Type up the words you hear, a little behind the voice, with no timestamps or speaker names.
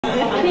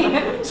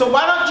So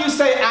why don't you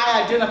say,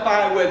 I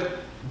identify with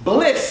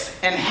bliss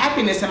and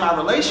happiness in my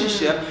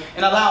relationship,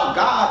 and allow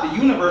God, the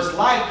universe,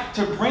 life,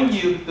 to bring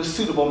you the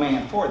suitable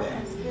man for that.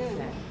 That's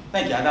good.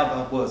 Thank you. I thought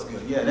that was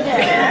good. Yeah.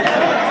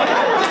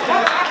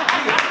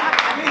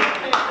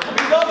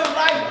 We go through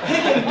life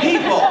picking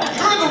people.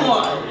 You're the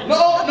one.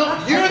 No,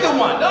 you're the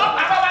one. No,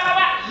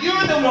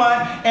 you're the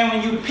one. And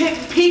when you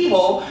pick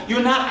people,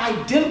 you're not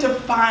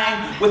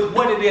identifying with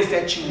what it is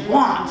that you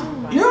want.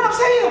 You know what I'm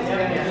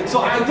saying?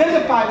 So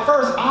identify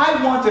first.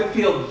 I want to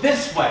feel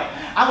this way.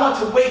 I want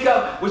to wake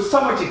up with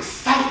so much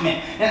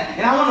excitement,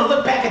 and I want to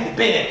look back at the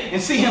bed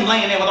and see him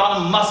laying there with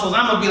all the muscles,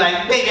 and I'm going to be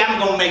like, baby, I'm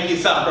going to make you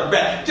something for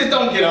breakfast. Just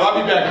don't get up.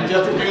 I'll be back in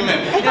just a few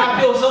minutes. And I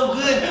feel so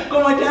good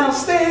going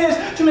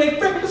downstairs to make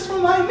breakfast for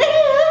my man.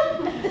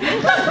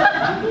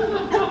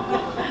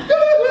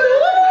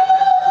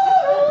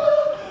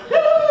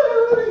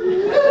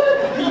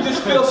 You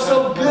just feel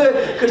so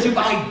good because you've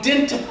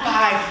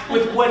identified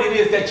with what it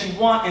is that you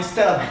want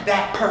instead of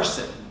that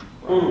person.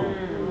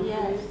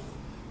 Yes.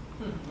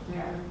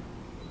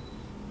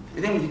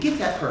 And then when you get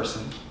that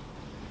person,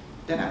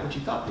 they're not what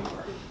you thought they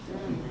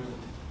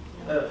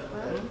were.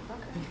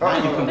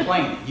 Now you're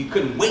complaining. You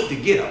couldn't wait to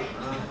get them.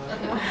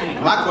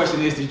 My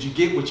question is, did you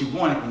get what you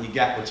wanted when you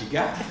got what you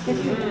got?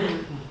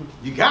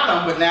 You got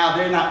them, but now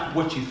they're not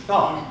what you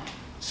thought.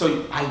 So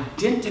you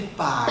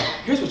identify.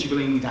 Here's what you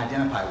really need to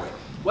identify with.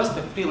 What's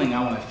the feeling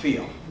I want to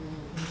feel?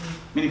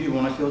 Many people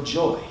want to feel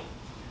joy.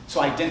 So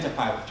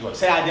identify with joy.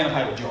 Say, I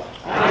identify with joy.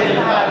 I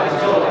identify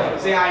with joy.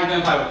 Say, I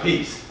identify with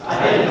peace. I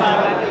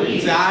identify with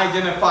peace. Say, I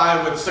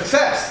identify with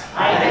success.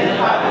 I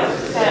identify with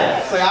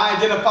success. Say, I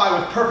identify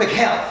with perfect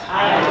health.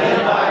 I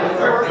identify with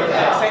perfect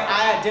health. Say,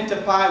 I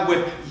identify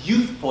with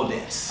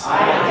youthfulness.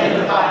 I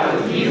identify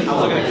with youthfulness. I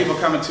was looking at people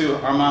coming to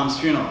our mom's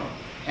funeral,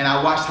 and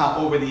I watched how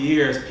over the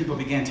years people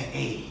began to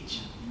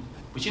age.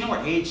 But you know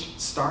where age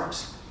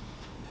starts?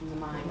 In the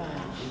mind.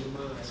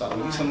 So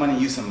use some money,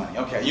 use some money.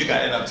 Okay, you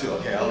got it up too.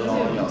 Okay, I'll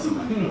loan y'all some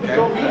money. Okay,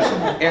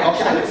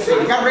 let's see.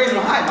 You got to raise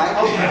them high, Mike.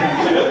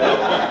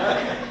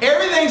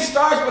 Everything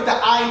starts with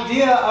the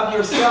idea of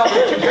yourself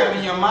that you have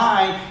in your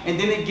mind, and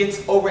then it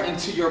gets over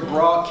into your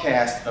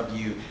broadcast of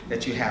you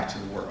that you have to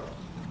the world.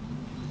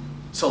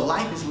 So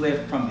life is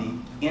lived from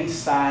the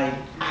inside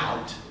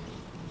out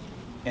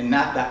and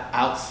not the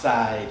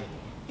outside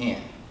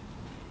in.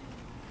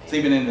 It's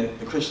even in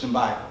the Christian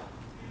Bible.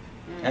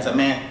 As a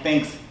man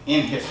thinks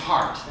in his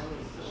heart,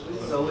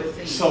 so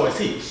is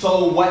he.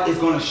 So what is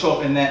going to show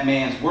up in that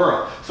man's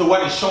world? So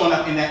what is showing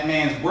up in that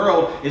man's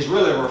world is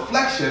really a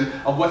reflection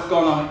of what's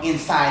going on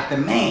inside the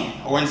man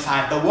or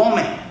inside the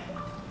woman.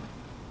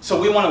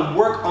 So we want to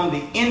work on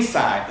the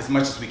inside as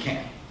much as we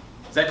can.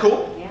 Is that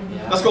cool?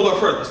 Yeah. Let's go a little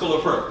further. Let's go a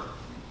little further.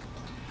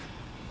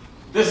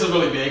 This is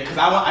really big because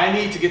I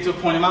need to get to a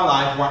point in my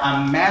life where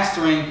I'm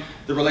mastering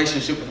the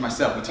relationship with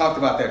myself. We talked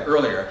about that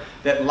earlier,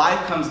 that life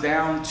comes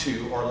down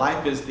to, or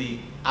life is the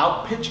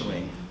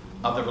outpicturing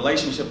of the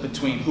relationship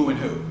between who and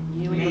who?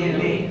 You and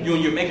me. You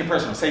and you. Make it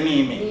personal. Say me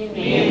and me.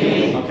 Me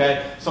and me.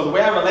 Okay? So the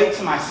way I relate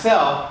to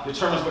myself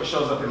determines what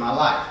shows up in my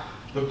life.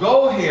 The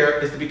goal here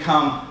is to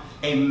become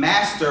a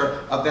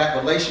master of that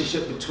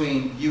relationship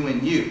between you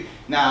and you.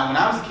 Now, when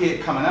I was a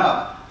kid coming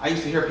up, I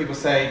used to hear people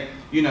say,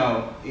 you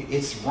know,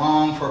 it's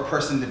wrong for a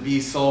person to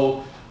be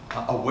so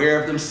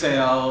aware of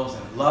themselves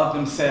and love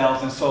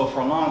themselves. And so for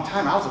a long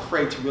time, I was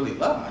afraid to really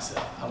love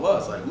myself. I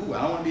was like, ooh,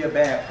 I don't want to be a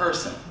bad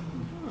person.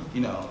 You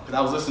know, because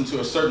I was listening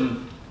to a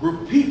certain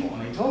group of people,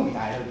 and they told me,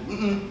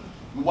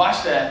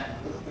 watch that,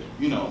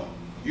 you know,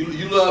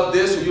 you love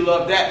this or you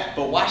love that,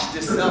 but watch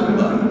this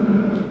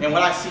self-love. And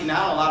what I see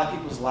now in a lot of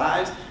people's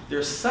lives,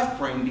 they're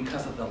suffering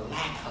because of the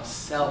lack of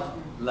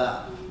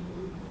self-love.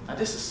 Now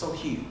this is so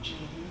huge,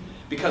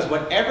 because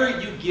whatever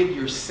you give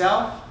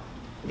yourself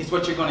is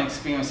what you're going to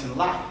experience in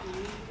life.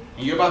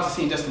 And you're about to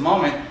see in just a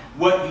moment,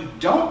 what you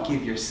don't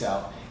give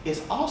yourself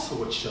is also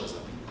what shows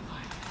up in your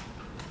life.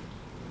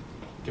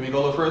 Can we go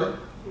a little further?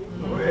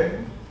 Go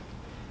ahead.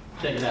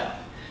 Check it out.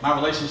 My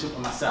relationship with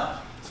myself.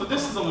 So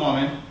this is a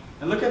woman,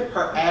 and look at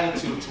her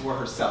attitude toward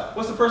herself.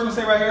 What's the first one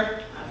say right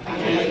here? I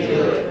can't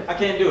do it. I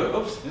can't do it.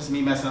 Oops, this is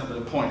me messing up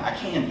the point. I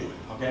can do it,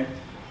 okay?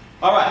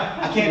 All right,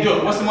 I can't do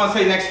it. What's the one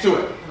say next to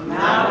it? I'm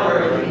not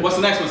worthy. What's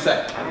the next one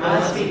say? I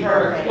must be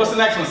perfect. What's the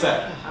next one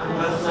say? I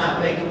must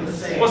not make a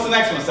mistake. What's the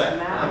next one say?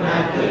 I'm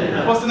not good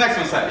enough. What's the next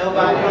one say?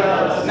 Nobody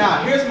else.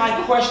 Now, here's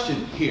my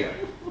question here.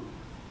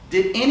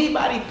 Did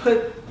anybody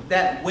put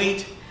that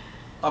weight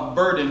of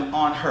burden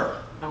on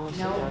her? No.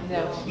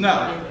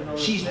 No.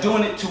 She's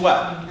doing it to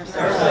what?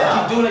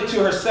 Herself. She's doing it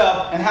to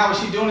herself. And how is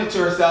she doing it to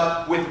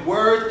herself? With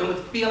words and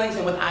with feelings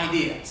and with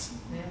ideas.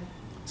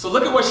 So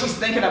look at what she's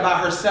thinking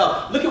about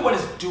herself. Look at what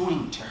it's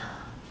doing to her.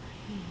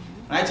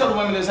 And I told the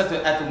women this at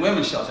the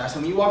women's shelter. I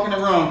said, when you walk in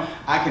the room,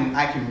 I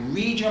can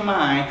read your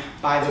mind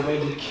by the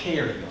way you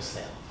carry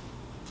yourself.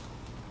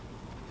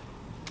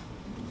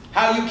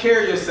 How you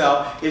carry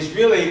yourself is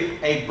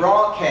really a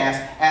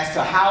broadcast as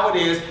to how it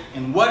is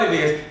and what it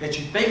is that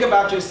you think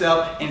about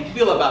yourself and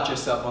feel about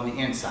yourself on the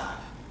inside.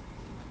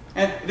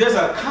 And there's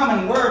a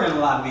common word in a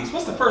lot of these.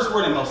 What's the first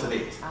word in most of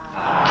these?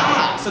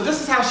 I. So this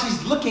is how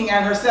she's looking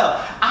at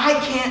herself. I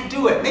can't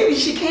do it. Maybe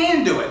she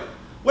can do it.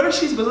 What if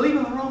she's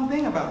believing the wrong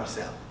thing about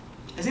herself?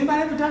 Has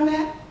anybody ever done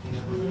that?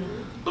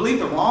 Believe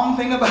the wrong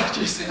thing about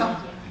yourself?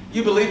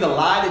 You believe the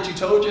lie that you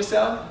told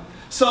yourself?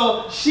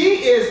 So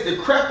she is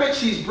decrepit,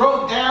 she's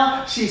broke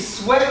down, she's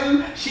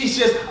sweating, she's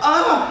just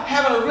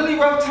having a really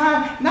rough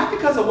time, not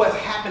because of what's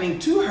happening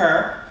to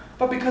her,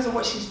 but because of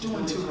what she's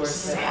doing to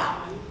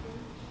herself.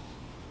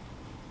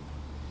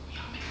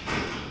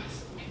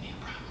 Make me a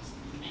promise.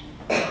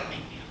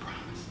 Make me a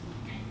promise.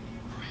 Okay?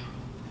 For real.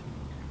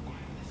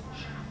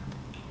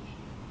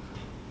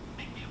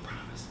 Make me a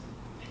promise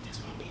that this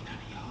won't be none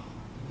of y'all.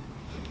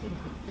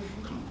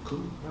 Come on,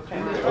 cool. Okay.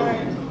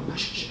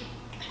 Shh.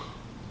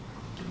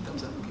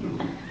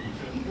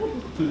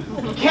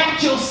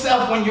 Catch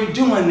yourself when you're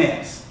doing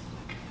this.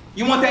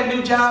 You want that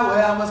new job?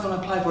 Well, I was going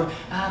to apply for it,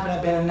 but I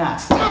better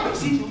not. Stop it.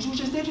 See what you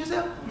just did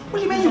yourself? What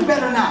do you mean you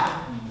better not?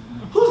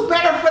 Who's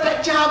better for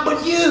that job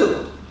but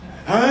you?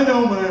 I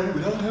know, man,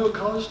 but I don't have a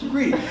college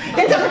degree.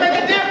 It doesn't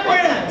make a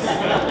difference.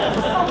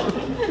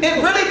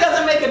 It really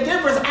doesn't make a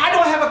difference. I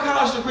don't have a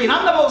college degree, and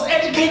I'm the most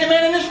educated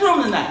man in this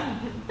room tonight.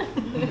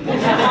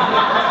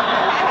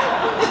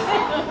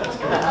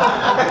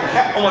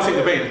 I want to see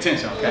you paying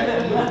attention, okay?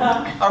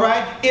 All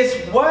right? It's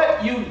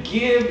what you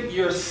give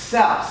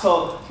yourself.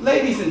 So,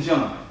 ladies and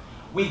gentlemen,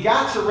 we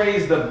got to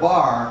raise the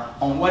bar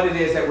on what it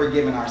is that we're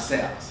giving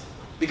ourselves.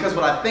 Because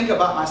what I think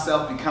about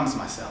myself becomes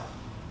myself.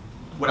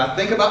 What I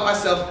think about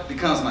myself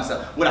becomes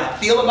myself. What I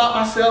feel about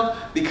myself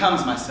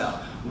becomes myself.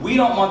 We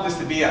don't want this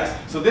to be us.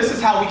 So this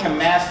is how we can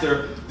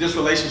master this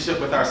relationship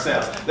with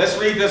ourselves. Let's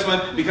read this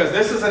one because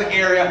this is an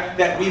area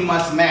that we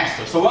must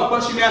master. So what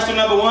must you master,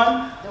 number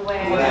one? The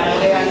way So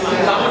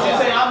I want you to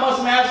say, I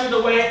must master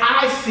the way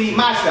I see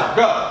myself.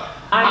 Go.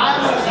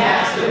 I must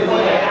master the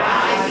way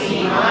I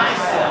see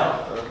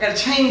myself. I gotta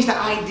change the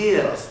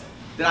ideas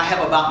that I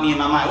have about me in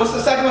my mind. What's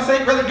the second one?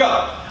 Say, really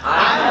go.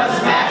 I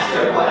must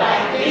master what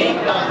I think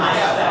of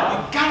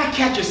myself. You gotta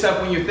catch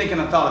yourself when you're thinking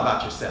a thought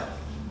about yourself.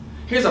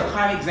 Here's a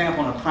prime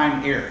example and a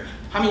prime error.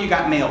 How many of you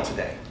got mail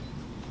today?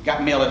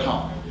 Got mail at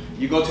home.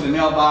 You go to the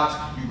mailbox,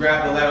 you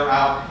grab the letter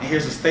out, and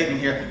here's a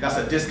statement here that's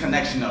a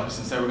disconnection notice.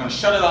 And say we're gonna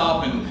shut it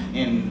off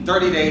in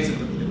 30 days if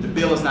the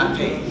bill is not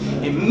paid.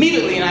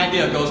 Immediately an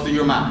idea goes through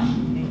your mind.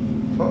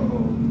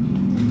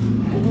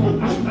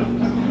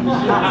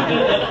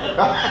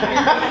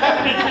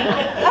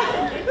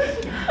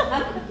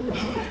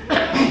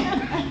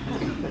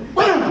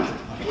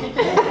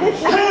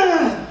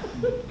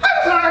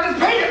 I just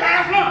paid it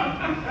last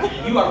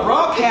month. You are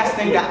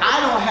broadcasting that I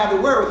don't have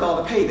the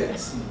wherewithal to pay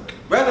this.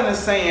 Rather than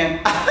saying,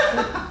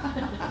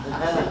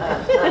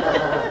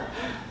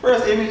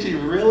 first imagery,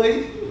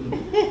 really?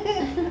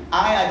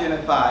 I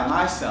identify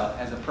myself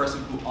as a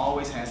person who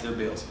always has their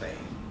bills paid.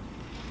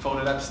 Fold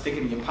it up, stick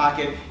it in your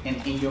pocket, and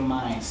in your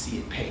mind see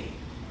it paid.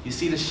 You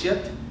see the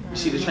shift? You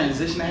see the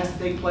transition that has to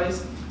take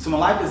place? So when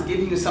life is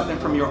giving you something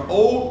from your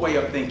old way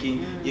of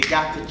thinking, you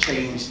got to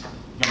change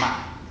your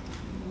mind.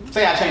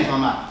 Say, I changed my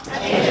mind. I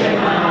changed my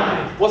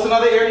mind. What's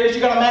another area that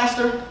you got to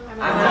master?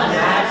 I must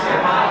master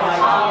how I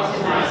talk to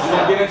I'm myself.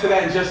 going to get into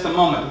that in just a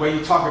moment, the way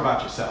you talk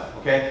about yourself,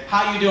 okay?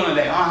 How you doing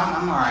today? Oh,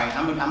 I'm all right.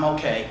 I'm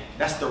okay.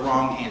 That's the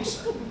wrong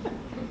answer.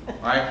 All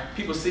right?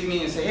 People see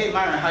me and say, hey,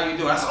 Myron, how you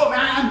doing? I say, oh,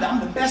 man, I'm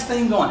the best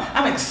thing going.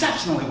 I'm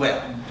exceptionally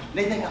well.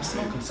 They think I'm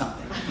smoking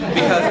something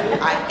because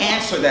I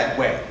answer that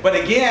way. But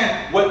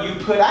again, what you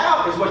put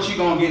out is what you're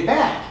going to get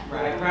back.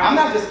 Right. I'm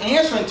not just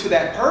answering to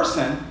that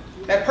person.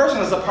 That person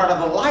is a part of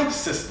the life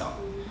system.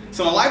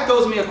 So when life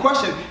throws me a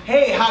question,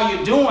 hey, how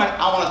you doing?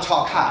 I want to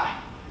talk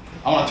high.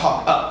 I want to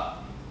talk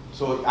up.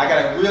 So I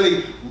got to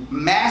really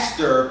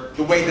master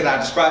the way that I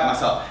describe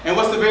myself. And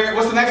what's the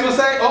next one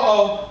say?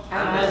 Uh-oh.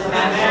 I must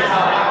master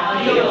how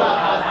I feel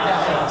about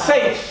myself.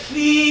 Say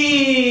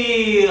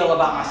feel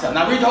about myself.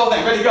 Now read the whole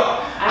thing. Ready, go.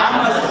 I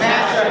must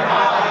master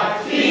how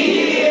I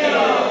feel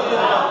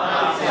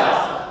about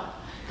myself.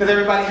 Because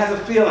everybody has a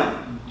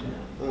feeling.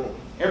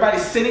 Everybody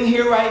sitting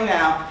here right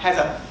now has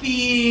a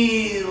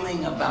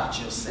feeling about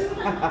yourself.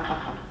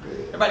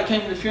 Everybody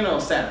came to the funeral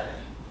Saturday.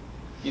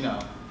 You know,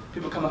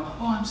 people come up,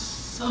 oh, I'm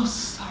so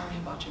sorry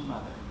about your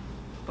mother.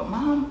 But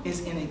mom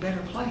is in a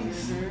better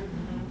place.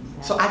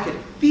 So I could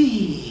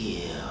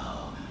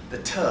feel the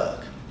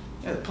tug.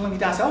 You know, pulling me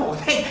down and say, oh,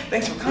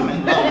 thanks for coming.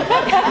 See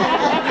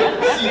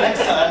you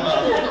next time.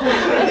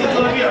 It's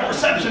going to be a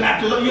reception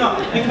after, you know,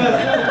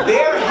 because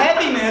their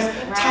heaviness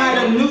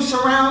tied a noose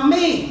around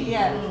me.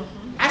 Yeah.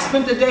 I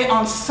spent the day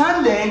on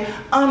Sunday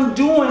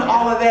undoing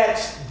all of that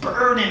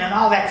burden and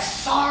all that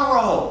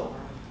sorrow.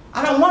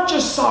 I don't want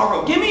your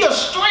sorrow. Give me your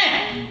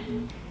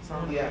strength.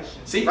 Yes.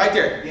 See, right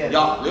there. Yes.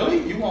 Y'all,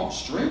 really? You want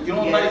strength? You don't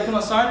want Yes. anybody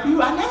feeling sorry for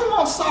you? I never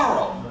want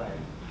sorrow. Right.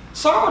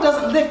 Sorrow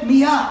doesn't lift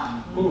me up.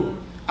 Ooh.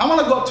 I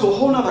want to go up to a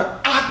whole nother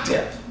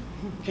octave.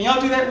 Can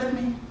y'all do that with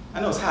me? I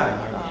know it's hot in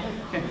here.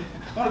 Okay.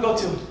 I want to go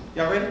to,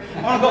 y'all ready?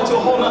 I want to go to a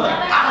whole nother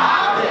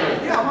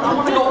octave. Yeah, I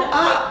want to go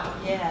up.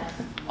 Yeah.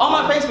 On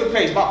my Facebook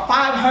page, about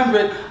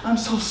 500, I'm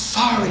so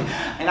sorry.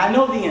 And I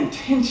know the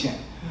intention,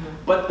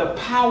 but the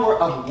power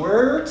of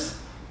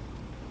words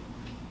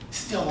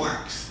still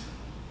works.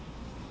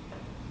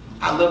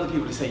 I love the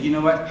people to say, you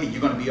know what? Hey,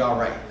 you're going to be all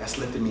right. That's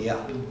lifting me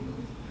up.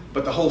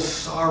 But the whole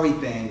sorry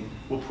thing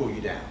will pull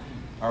you down.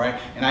 All right?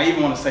 And I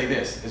even want to say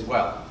this as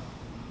well.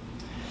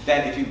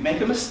 That if you make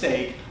a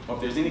mistake, or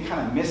if there's any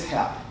kind of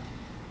mishap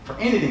for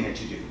anything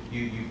that you do,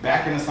 you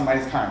back into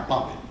somebody's car and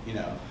bump it, you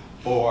know,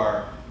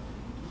 or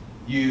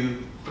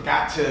you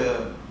forgot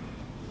to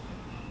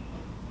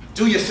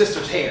do your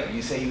sister's hair,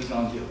 you say he was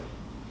going to do it.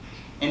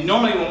 And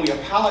normally when we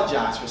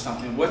apologize for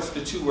something, what's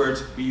the 2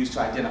 words we use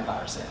to identify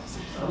ourselves?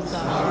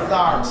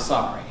 I'm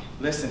sorry.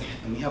 Listen,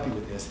 let me help you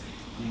with this.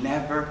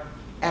 Never,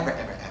 ever,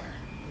 ever, ever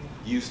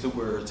use the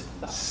words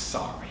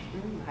sorry.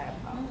 I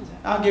apologize.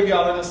 I'll give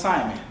y'all an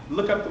assignment.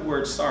 Look up the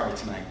word sorry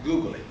tonight.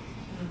 Google it.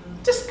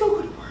 Just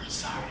Google the word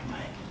sorry, Mike.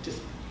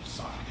 Just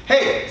sorry.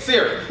 Hey,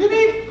 Siri.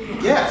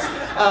 Yes.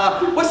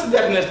 What's the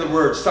definition of the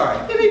word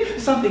sorry?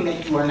 Something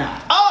that you are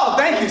not. Oh,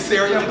 thank you,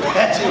 Siri. I'm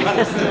glad you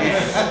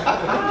understand.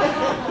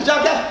 But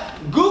y'all got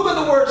Google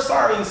the word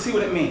sorry and see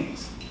what it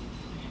means.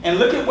 And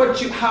look at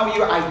how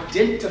you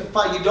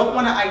identify. You don't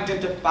want to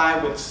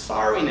identify with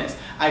sorriness.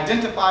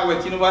 Identify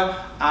with, you know what?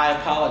 I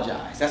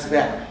apologize. That's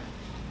better.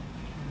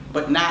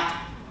 But not,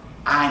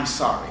 I'm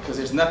sorry. Because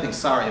there's nothing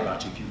sorry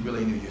about you if you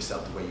really knew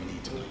yourself the way you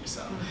need to know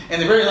yourself.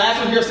 And the very last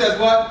one here says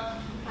what?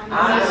 I'm the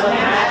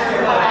master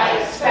of what I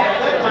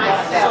expect of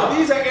myself. So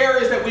these are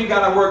areas that we've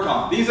got to work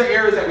on. These are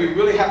areas that we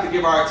really have to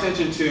give our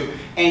attention to.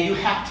 And you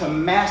have to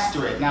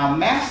master it. Now,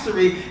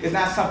 mastery is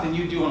not something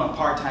you do on a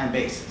part-time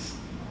basis.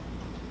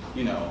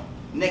 You know,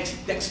 next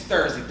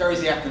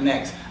Thursday after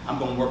next, I'm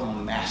going to work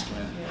on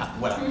mastering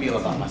what I feel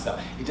about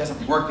myself. It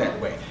doesn't work that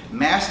way.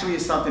 Mastery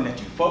is something that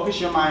you focus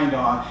your mind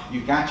on,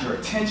 you got your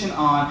attention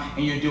on,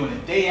 and you're doing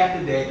it day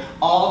after day,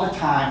 all the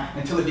time,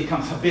 until it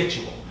becomes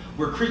habitual.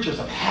 We're creatures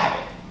of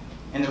habit.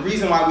 And the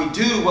reason why we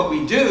do what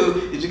we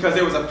do is because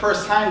there was a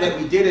first time that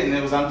we did it and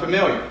it was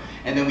unfamiliar.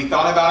 And then we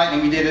thought about it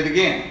and we did it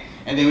again.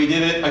 And then we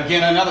did it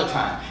again another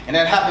time. And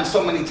that happened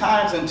so many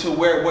times until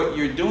where what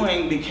you're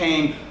doing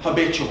became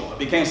habitual. It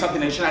became something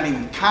that you're not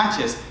even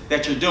conscious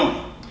that you're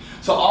doing.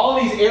 So all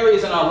these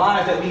areas in our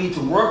lives that we need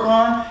to work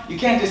on, you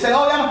can't just say,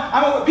 oh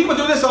yeah, people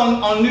do this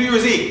on New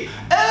Year's Eve.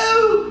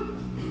 Oh,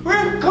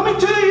 we're coming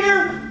to the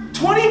year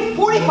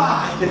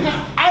 2045. And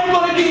I'm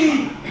going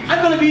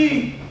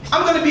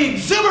to be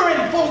exuberant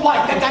and full of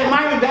life. That guy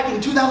Myron back in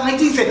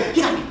 2018 said,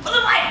 you got to be full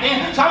of life,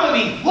 man. So I'm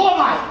going to be full of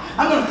life.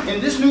 In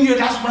this new year,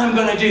 that's what I'm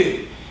going to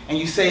do. And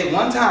you say it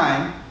one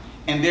time,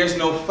 and there's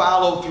no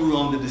follow through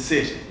on the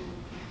decision.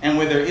 And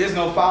where there is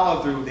no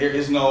follow through, there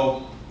is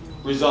no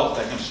results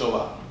that can show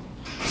up.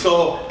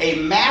 So a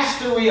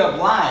mastery of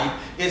life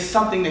is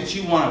something that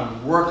you want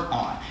to work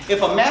on.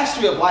 If a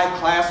mastery of life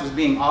class was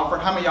being offered,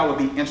 how many of y'all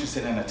would be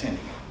interested in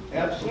attending it?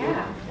 Absolutely.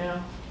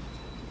 Yeah.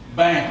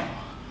 Bam.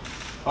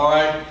 All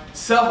right,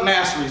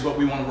 self-mastery is what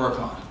we want to work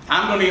on.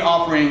 I'm going to be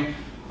offering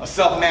a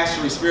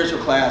self-mastery spiritual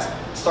class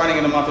starting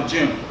in the month of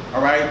June.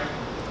 All right,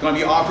 it's going to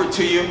be offered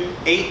to you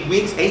 8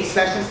 weeks, 8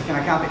 sessions. Can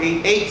I count the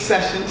 8? 8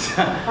 sessions.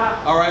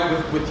 All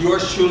right, with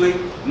yours truly,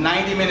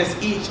 90 minutes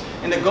each.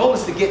 And the goal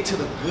is to get to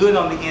the good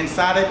on the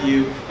inside of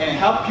you and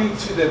help you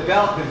to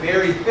develop the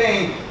very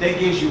thing that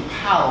gives you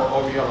power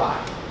over your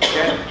life.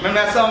 Okay? Remember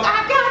that song?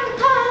 I got the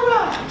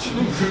power.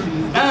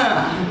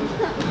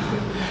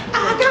 I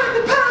got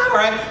the power,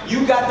 right?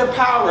 You got the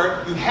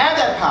power, you have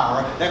that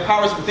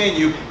power is within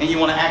you, and you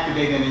want to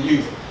activate it and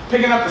use it.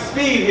 Picking up the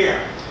speed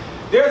here.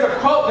 There's a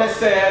quote that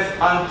says,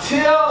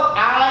 until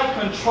I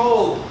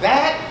control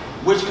that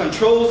which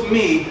controls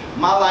me,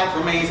 my life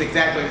remains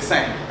exactly the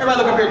same. Everybody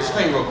look up here at the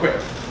screen real quick.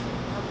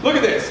 Look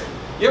at this.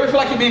 You ever feel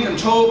like you're being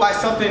controlled by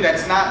something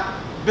that's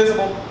not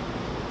visible?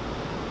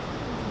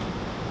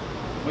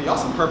 Well, y'all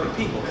some perfect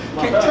people.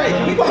 Trey,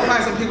 can we go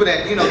find some people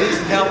that, you know, need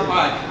some help? All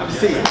right, I'm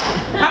just seeing.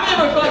 How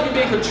many ever feel like you're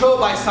being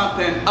controlled by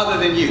something other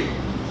than you?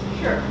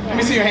 Sure. Let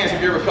me see your hands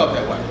if you ever felt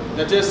that way.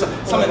 That there's some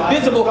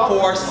invisible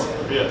force,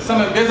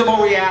 some invisible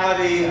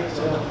reality.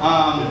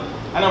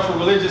 I know for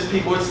religious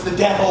people, it's the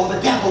devil. The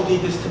devil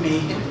did this to me.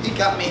 He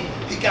got me.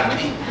 He got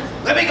me.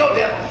 Let me go,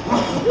 devil.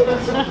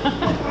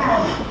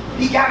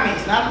 He got me.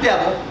 It's not a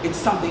devil. It's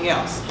something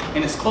else.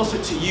 And it's closer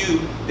to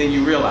you than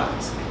you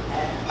realize.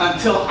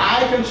 Until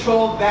I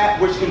control that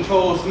which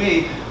controls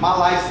me, my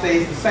life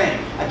stays the same.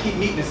 I keep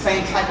meeting the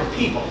same type of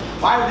people.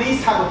 Why do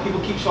these type of people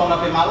keep showing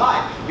up in my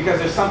life? Because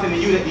there's something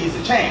in you that needs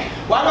to change.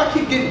 Why do I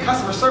keep getting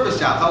customer service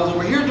jobs? I was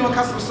over here doing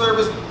customer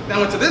service, then I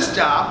went to this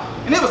job,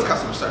 and it was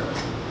customer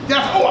service. Then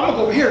I thought, oh, I'm going to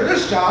go over here to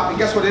this job, and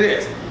guess what it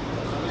is?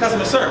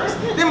 Customer service.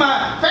 Then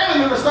my family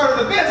member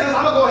started a business,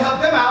 I'm going to go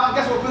help them out, and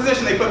guess what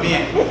position they put me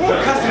in?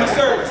 Customer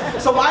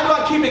service. So why do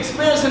I keep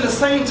experiencing the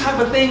same type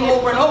of thing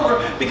over and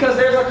over? Because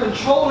there's a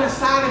control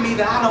inside of me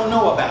that I don't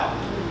know about.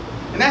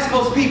 And that's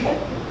most people.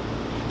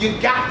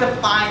 You've got to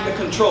find the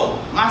control.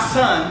 My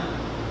son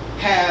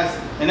has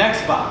an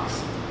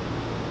Xbox.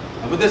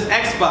 And with this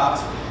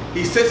Xbox,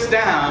 he sits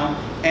down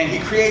and he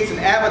creates an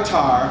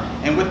avatar,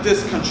 and with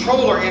this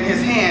controller in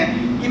his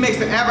hand, he makes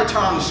the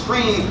avatar on the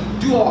screen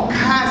do all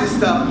kinds of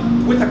stuff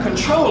with a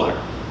controller.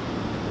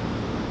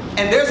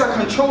 And there's a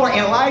controller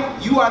in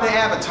life. You are the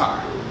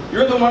avatar.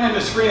 You're the one in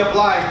the screen of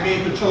life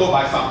being controlled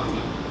by something.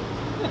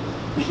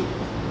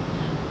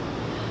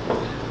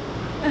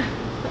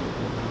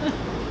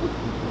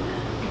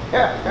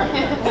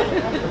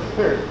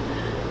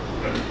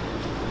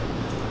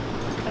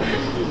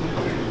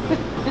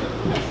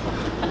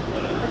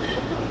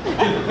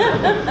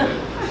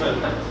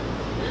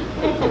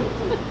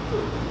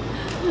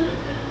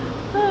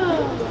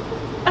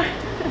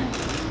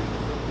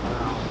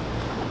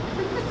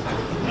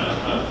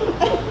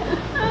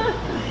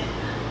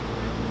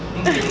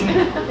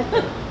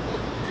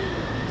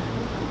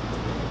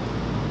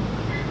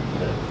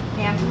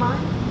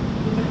 Pantomime?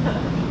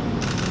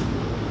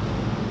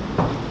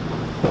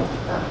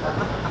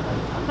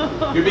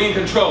 You're being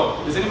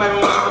controlled. Does anybody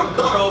want to know what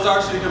the controls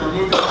are so you can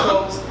remove the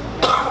controls?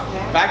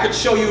 If I could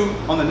show you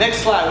on the next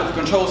slide what the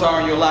controls are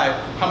in your life,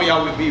 how many of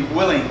y'all would be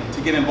willing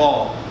to get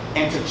involved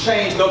and to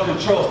change those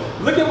controls?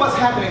 Look at what's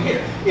happening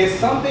here. Is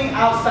something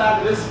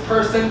outside of this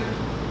person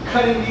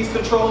cutting these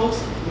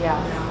controls? Yes.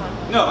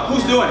 No.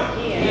 Who's doing it?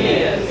 He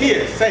is. He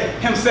is. Say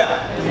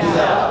himself.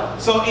 Himself.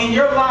 So in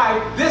your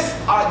life, this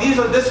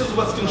is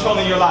what's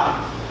controlling your life.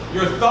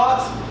 Your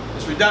thoughts,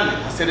 it's redundant.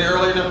 I said it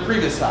earlier in the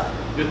previous slide.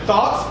 Your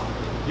thoughts,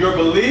 your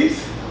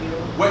beliefs,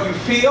 what you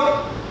feel,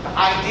 the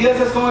ideas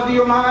that's going through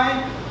your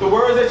mind, the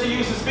words that you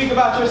use to speak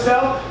about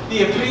yourself,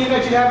 the opinion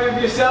that you have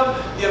of yourself,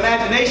 the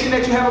imagination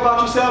that you have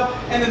about yourself,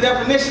 and the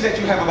definition that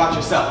you have about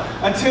yourself.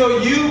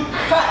 Until you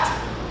cut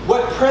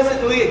what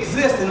presently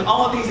exists in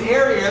all of these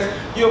areas,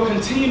 you'll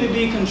continue to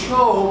be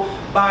controlled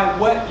by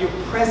what you're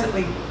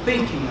presently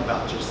thinking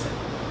about yourself.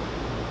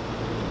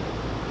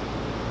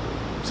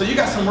 So you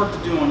got some work to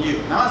do on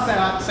you. Now I'm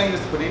not saying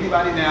this to put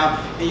anybody down,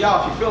 and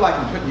y'all, if you feel like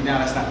I'm putting you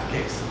down, that's not the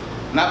case.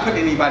 I'm not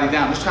putting anybody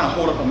down. I'm just trying to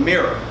hold up a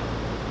mirror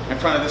in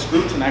front of this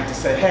group tonight to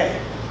say,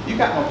 hey, you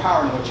got more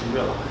power than what you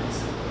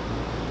realize.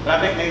 But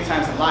I think many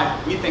times in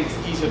life, we think it's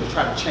easier to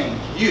try to change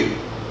you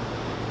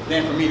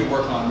than for me to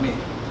work on me.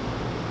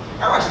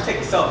 I should take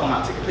a cell phone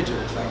out, take a picture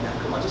of this right now.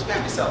 Come on, just grab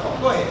your cell phone.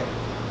 Go ahead.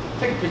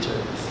 Take a picture of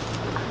this.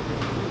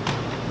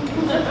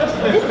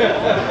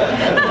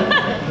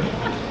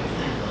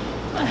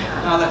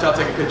 And I'll let y'all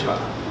take a picture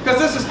of it. Because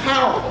this is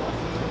powerful.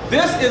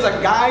 This is a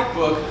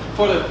guidebook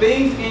for the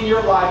things in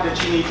your life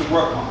that you need to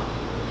work on.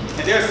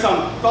 And there's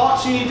some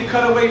thoughts you need to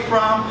cut away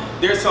from.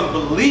 There's some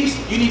beliefs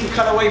you need to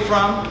cut away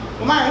from.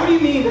 Well, Myron, what do you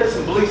mean there's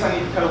some beliefs I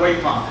need to cut away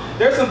from?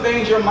 There's some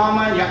things your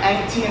mama and your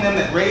auntie and them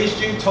that raised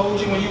you, told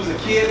you when you was a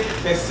kid,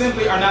 that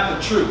simply are not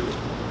the truth.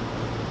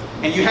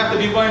 And you have to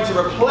be willing to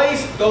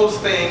replace those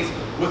things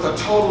with a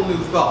total new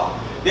thought.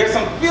 There's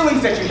some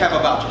feelings that you have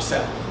about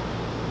yourself.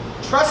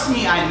 Trust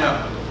me, I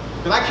know.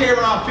 Because I carried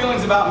around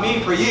feelings about me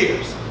for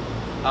years.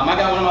 I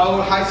got one of my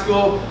old high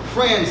school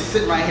friends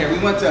sitting right here. We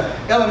went to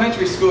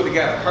elementary school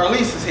together.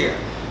 Carlise is here.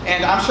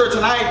 And I'm sure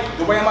tonight,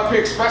 the way I'm up here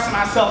expressing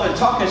myself and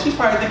talking, she's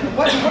probably thinking,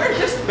 where did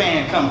this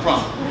band come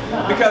from?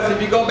 Because if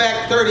you go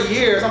back 30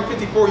 years, I'm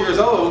 54 years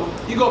old,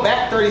 you go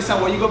back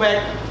 30-something, you go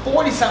back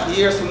 40-something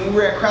years from when we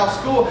were at Kraus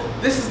School,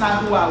 this is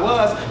not who I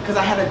was because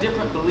I had a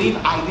different belief,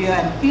 idea,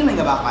 and feeling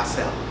about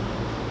myself.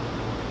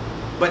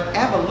 But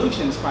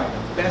evolution is probably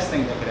the best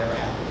thing that could ever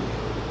happen to you.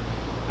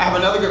 I have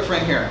another good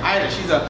friend here, Ida. She's a